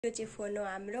यो चाहिँ फोन हो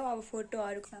हाम्रो। अब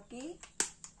फोटोहरु सके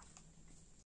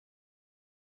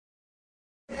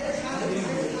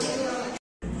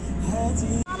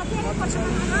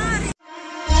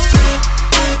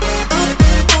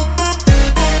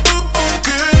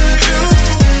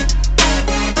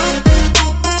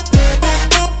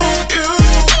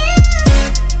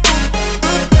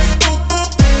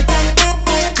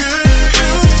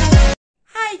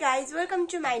guys, welcome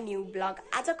to my new vlog.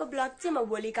 आजको vlog चाहिँ म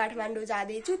भोलि काठमाडौँ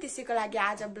जाँदै छु, त्यसैको लागि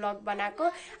आज vlog बनाएको।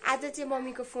 आज चाहिँ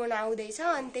मम्मीको फोन आउँदैछ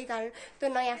अनि त्यही कारण त्यो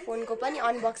नयाँ फोनको पनि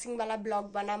अनबक्सिङ वाला vlog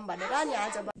बनाम भनेर अनि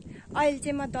आज अहिले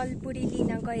चाहिँ म दलपुरी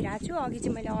लिन गइरहेको छु। अघि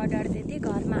चाहिँ मैले अर्डर दिएँ,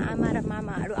 घरमा आमा र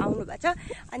मामाहरू आउनु भएको छ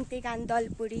अनि त्यही कारण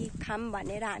दलपुरी खाम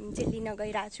भनेर हामी चाहिँ लिन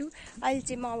गइरहेको छु। अहिले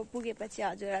चाहिँ म अब पुगेपछि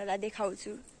हजुरहरुलाई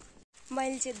देखाउँछु।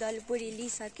 मैले चाहिँ दलपुरी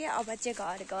लिइसके, अब चाहिँ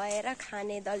घर गएर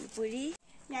खाने दलपुरी।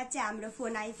 यहाँ चाहिँ हाम्रो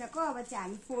फोन आइसक्यो। अब चाहिँ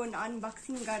हामी फोन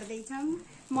अनबक्सिङ गर्दैछौँ।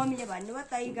 मम्मीले भन्नुभयो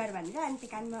तै गर भनेर अनि त्यही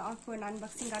कारण म फोन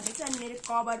अनबक्सिङ गर्दैछु। अनि मेरो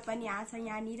कभर पनि आछ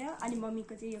यहाँनिर। अनि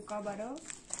मम्मीको चाहिँ यो कभर हो,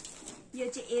 यो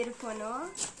चाहिँ इयरफोन हो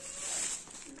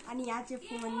अनि यहाँ चाहिँ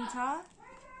फोन छ।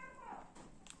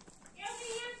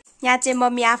 यहाँ चाहिँ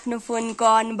मम्मी आफ्नो फोनको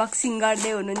अनबक्सिङ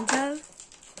गर्दै हुनुहुन्छ।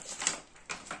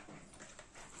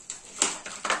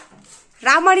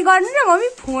 राम्ररी गर्नु न मम्मी,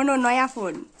 फोन हो नयाँ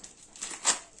फोन।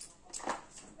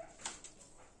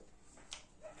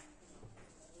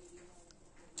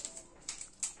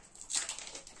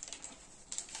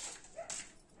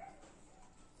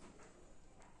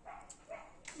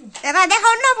 यता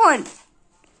देखाउनु न फोन।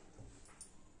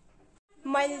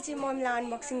 मैले चाहिँ मम्मीलाई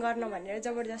अनबक्सिङ गर्न भनेर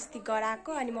जबरजस्ती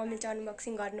गराएको अनि मम्मीले चाहिँ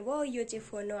अनबक्सिङ गर्नुभयो। यो चाहिँ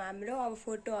फोन हो हाम्रो। अब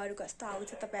फोटोहरू कस्तो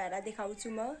आउँछ तपाईहरुलाई देखाउँछु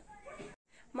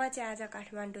म चाहिँ आज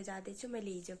काठमाडौँ जाँदैछु।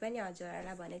 मैले हिजो पनि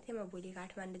हजुरहरुलाई भनेको थिएँ म भोलि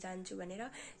काठमाडौँ जान्छु भनेर।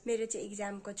 मेरो चाहिँ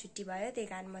एक्जामको छुट्टी भयो, त्यही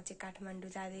कारण म चाहिँ काठमाडौँ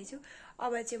जाँदैछु।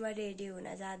 अब चाहिँ म रेडी हुन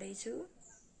जाँदैछु।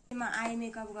 म आई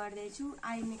मेकअप गर्दैछु।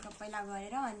 आई मेकअप पहिला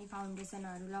गरेर अनि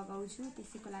फाउन्डेसनहरू लगाउँछु,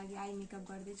 त्यसैको लागि आई मेकअप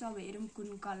गर्दैछु। अब हेरौँ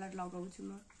कुन कलर लगाउँछु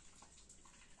म।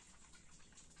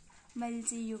 मैले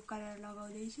चाहिँ यो कलर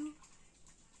लगाउँदैछु।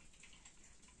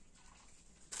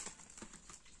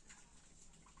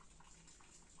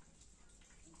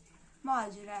 म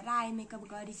हजुरहरुलाई आई मेकअप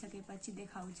गरिसकेपछि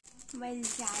देखाउँछु। मैले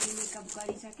चाहिँ आई मेकअप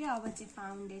गरिसके, अब चाहिँ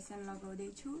फाउन्डेसन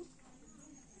लगाउँदैछु।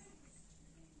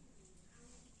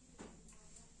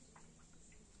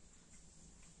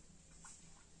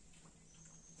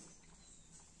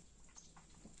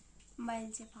 मैले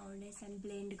चाहिँ फाउन्डेसन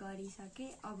ब्लेन्ड गरिसके,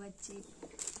 अब चाहिँ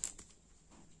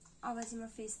म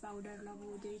फेस पाउडर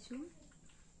लगाउँदैछु।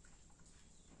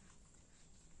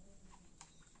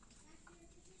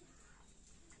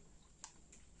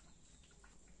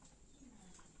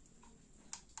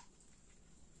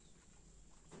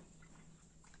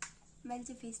 मैले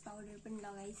चाहिँ फेस पाउडर पनि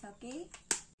लगाइसके।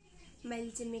 मैले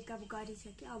चाहिँ मेकअप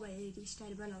गरिसके, अब हेयर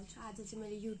स्टाइल बनाउँछु। आज चाहिँ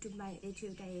मैले युट्युबमा हेरेको छु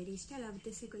एउटा हेयर स्टाइल, अब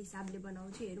त्यसैको हिसाबले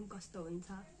बनाउँछु, हेरौँ कस्तो हुन्छ।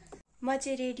 म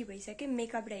चाहिँ रेडी भइसके,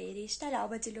 मेकअप र हेयर स्टाइल।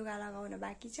 अब चाहिँ लुगा लगाउन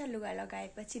बाँकी छ, लुगा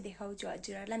लगाएपछि देखाउँछु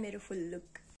हजुरहरुलाई मेरो फुल लुक।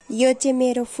 यो चाहिँ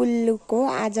मेरो फुल लुक हो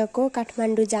आजको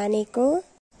काठमाडौँ जानेको।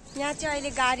 यहाँ चाहिँ अहिले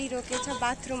गाडी रोकेछ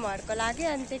बाथरुमहरुको लागि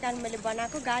अनि त्यही कारण मैले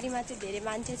बनाएको। गाडीमा चाहिँ धेरै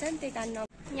मान्छे छन्, त्यही कारण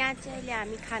यहाँ चाहिँ अहिले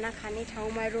हामी खाना खाने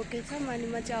ठाउँमा रोकेछौँ अनि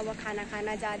म चाहिँ अब खाना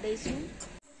खान जाँदैछु।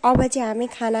 अब चाहिँ हामी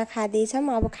खाना खाँदैछौँ।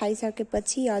 अब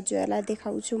खाइसकेपछि हजुरहरुलाई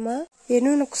देखाउँछु म।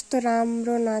 हेर्नु न कस्तो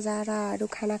राम्रो नजाराहरू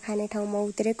खाना खाने ठाउँमा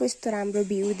उतरेको, यस्तो राम्रो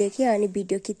भ्यू देखेँ अनि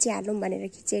भिडियो खिचिहालौँ भनेर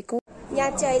खिचेको।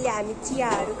 यहाँ चाहिँ अहिले हामी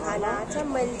चियाहरू खान आछ।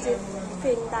 मैले चाहिँ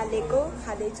फेन्टालेको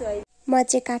खाँदैछु अहिले। म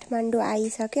चाहिँ काठमाडौँ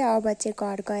आइसके, अब चाहिँ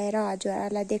घर गएर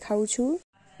हजुरहरुलाई देखाउँछु।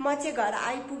 म चाहिँ घर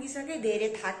आइपुगिसके, धेरै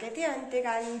थाकेको थिएँ अनि त्यही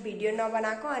कारण भिडियो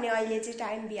नबनाएको। अनि अहिले चाहिँ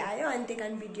टाइम भ्यायो अनि त्यही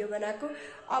कारण भिडियो बनाएको।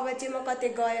 अब चाहिँ म कतै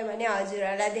गयो भने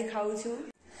हजुरहरुलाई देखाउँछु।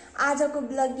 आजको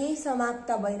ब्लग यही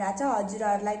समाप्त भइरहेछ।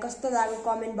 हजुरहरुलाई कस्तो लाग्यो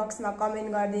कमेन्ट बक्समा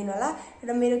कमेन्ट गरिदिनु होला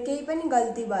र मेरो केही पनि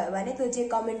गल्ती भयो भने त्यो चाहिँ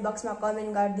कमेन्ट बक्समा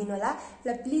कमेन्ट गरिदिनु होला।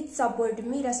 र प्लिज सपोर्ट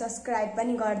मी र सब्स्क्राइब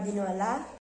पनि गरिदिनु होला।